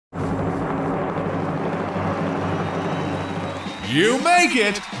You make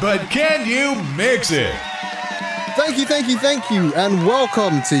it, but can you mix it? Thank you, and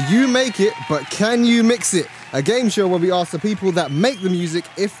welcome to You Make It, But Can You Mix It? A game show where we ask the people that make the music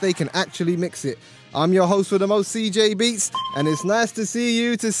if they can actually mix it. I'm your host for the most, CJ BEATZ, and it's nice to see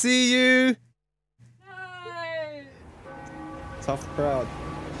you, Hi. Tough crowd.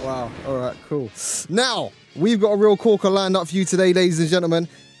 Wow, all right, cool. Now, we've got a real corker lined up for you today, ladies and gentlemen.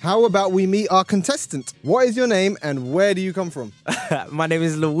 How about we meet our contestant? What is your name and where do you come from? My name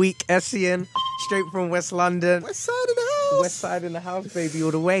is Loick Essien, straight from West London. West side of the house. West side in the house, baby, all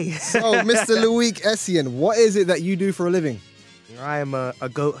the way. So, Mr. Loick Essien, what is it that you do for a living? I am a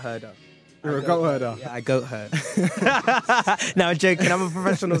goat herder. You're a goat herder? Yeah, I goat herd. No, I'm joking. I'm a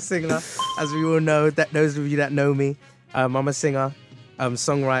professional singer, as we all know, those of you that know me. I'm a singer,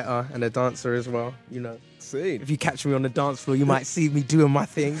 songwriter, and a dancer as well, you know. If you catch me on the dance floor, you might see me doing my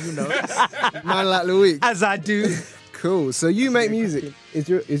thing, you know. Man like Loick. As I do. Cool. So you make music. Is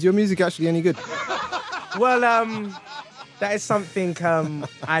your music actually any good? Well, that is something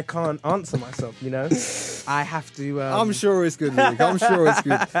I can't answer myself, you know. I have to... I'm sure it's good, Loick. I'm sure it's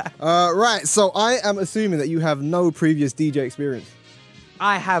good. Right, so I am assuming that you have no previous DJ experience.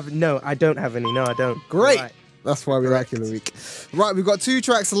 I don't have any. No, I don't. Great. Right. That's why we like you, Loick. Right, we've got 2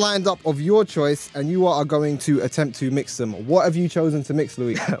 tracks lined up of your choice, and you are going to attempt to mix them. What have you chosen to mix,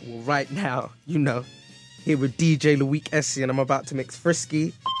 Loick? Well, right now, you know, here with DJ Loick Essien, I'm about to mix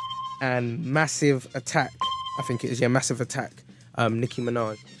Frisky and Massive Attack. I think it is, yeah, Massive Attack. Nicki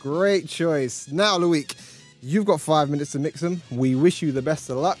Minaj. Great choice. Now, Loick, you've got 5 minutes to mix them. We wish you the best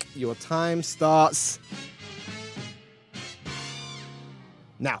of luck. Your time starts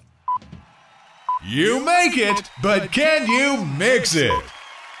now. You make it, but can you mix it?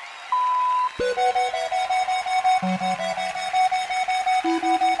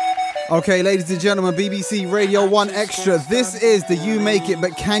 Okay, ladies and gentlemen, BBC Radio 1 Extra. This is the You Make It,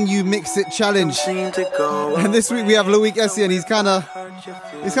 But Can You Mix It challenge. And this week we have Loick Essien. He's kind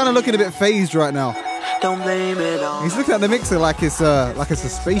of looking a bit phased right now. He's looking at the mixer like it's a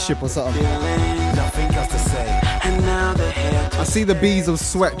spaceship or something. I see the beads of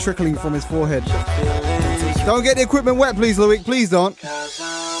sweat trickling from his forehead. Don't get the equipment wet, please, Loick. Please don't.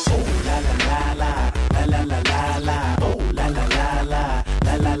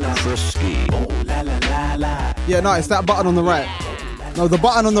 Yeah, no, it's that button on the right. No, the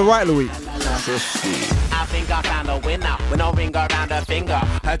button on the right, Loick. I think I found a winner with no ring around her finger.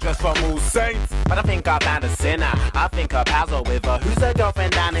 Her dress from all saints, but I think I found a sinner. I think her pals are with her. Who's her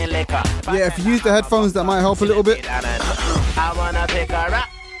girlfriend down in liquor? Yeah, if you use the headphones, that might help a little bit. I wanna pick her up.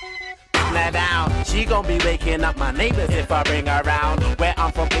 Down. She gon' be waking up my neighbors if I bring her around. Where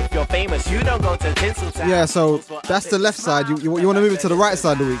I'm from, if you're famous, you don't go to Tinseltown. Yeah, so that's the left side. You want to move it to the right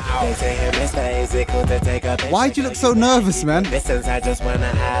side, Loick. Why'd you look so nervous, man?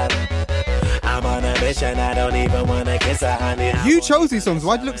 I'm on a mission, I don't even wanna kiss her, honey. You chose these songs.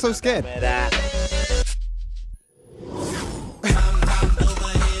 Why'd you look so scared?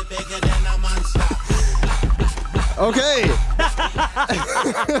 Okay.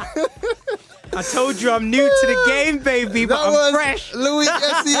 I told you I'm new to the game, baby, but I'm fresh. Loick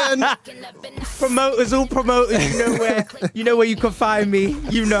Essien. Promoters, all promoters, you know where you can find me,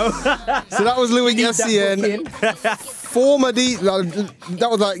 you know. So that was Loick Essien. Former that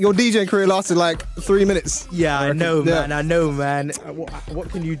was like your DJing career lasted like 3 minutes. Yeah, I know, man. I know, man. What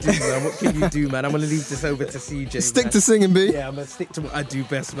can you do, man? What can you do, man? I'm gonna leave this over to CJ. Stick to singing, B. Yeah, I'm gonna stick to what I do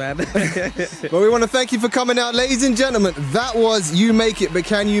best, man. Well, we want to thank you for coming out, ladies and gentlemen. That was You Make It, But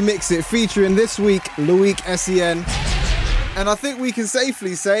Can You Mix It, featuring this week Loick Essien. And I think we can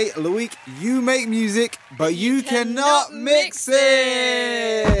safely say, Loick, you make music, but you cannot mix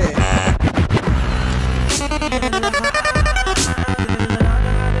it.